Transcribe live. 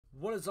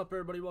What is up,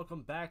 everybody?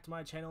 Welcome back to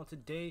my channel.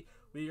 Today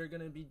we are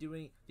going to be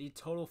doing the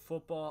Total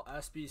Football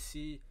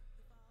Sbc.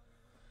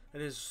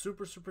 It is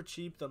super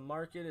cheap. The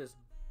market is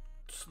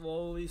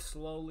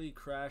slowly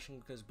crashing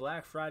because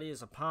Black Friday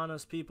is upon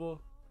us,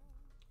 people.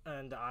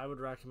 And I would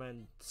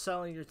recommend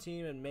selling your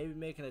team and maybe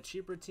making a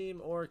cheaper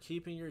team, or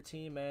keeping your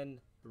team and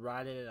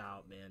riding it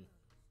out, man.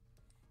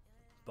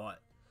 But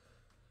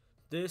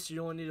this,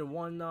 you only needed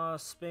one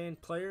Spain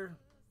player,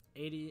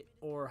 80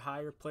 or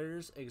higher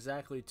players,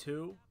 exactly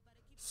 2,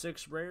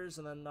 6 rares,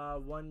 and then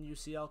one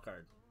UCL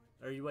card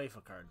or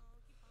UEFA card.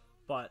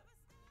 But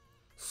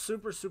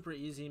super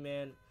easy,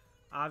 man.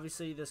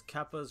 Obviously this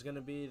Kepa is going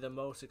to be the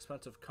most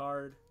expensive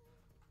card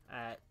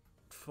at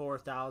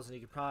 4,000. You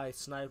could probably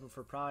snipe him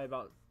for probably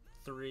about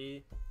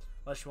 3,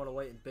 unless you want to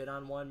wait and bid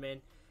on one, man.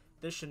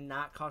 This should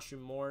not cost you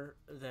more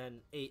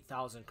than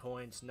 8,000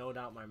 coins, no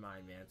doubt in my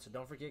mind, man. So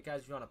don't forget,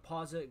 guys, if you want to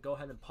pause it, go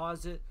ahead and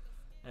pause it.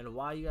 And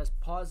while you guys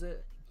pause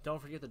it, don't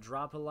forget to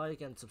drop a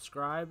like and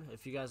subscribe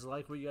if you guys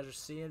like what you guys are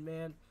seeing,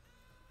 man.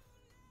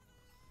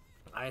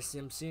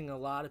 I'm seeing a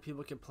lot of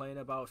people complain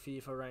about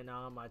FIFA right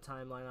now on my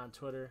timeline on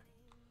Twitter,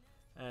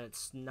 and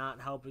it's not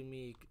helping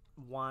me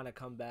want to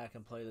come back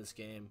and play this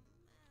game.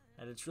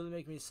 And it's really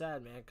making me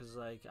sad, man, because,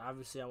 like,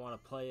 obviously I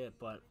want to play it,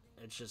 but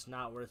it's just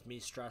not worth me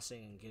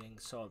stressing and getting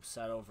so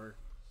upset over.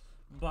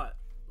 But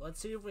let's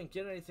see if we can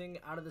get anything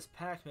out of this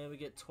pack, man. We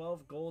get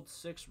 12 gold,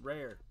 6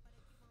 rare.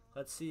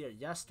 Let's see it.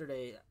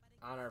 Yesterday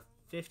on our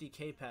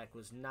 50k pack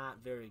was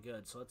not very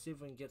good, so let's see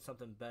if we can get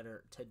something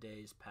better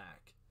today's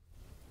pack.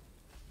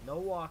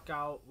 No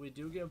walkout. We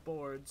do get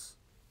boards.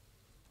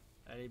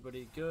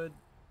 Anybody good?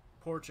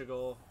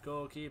 Portugal,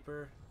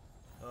 goalkeeper.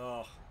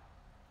 Oh,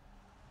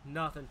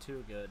 nothing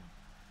too good.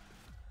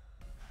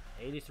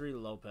 83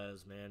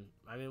 Lopez, man.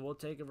 I mean, we'll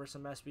take it for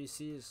some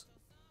SBCs.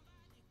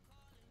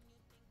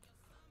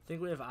 I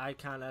think we have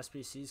icon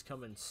SBCs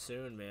coming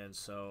soon, man,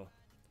 so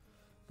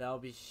that'll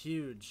be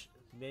huge.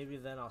 Maybe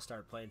then I'll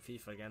start playing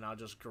FIFA again. I'll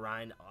just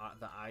grind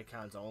the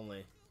icons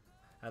only,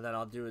 and then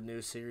I'll do a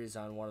new series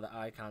on one of the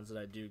icons that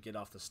I do get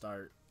off the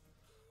start.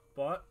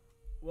 But,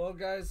 well,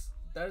 guys,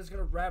 that is going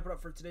to wrap it up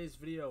for today's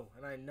video.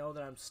 And I know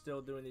that I'm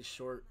still doing these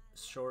short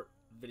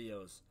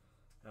videos,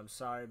 and I'm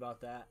sorry about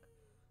that.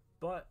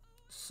 But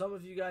some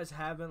of you guys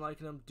have been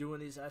liking them, doing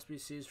these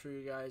SBCs for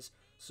you guys.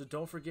 So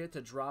don't forget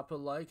to drop a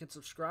like and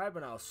subscribe,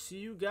 and I'll see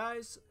you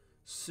guys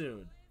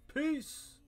soon. Peace!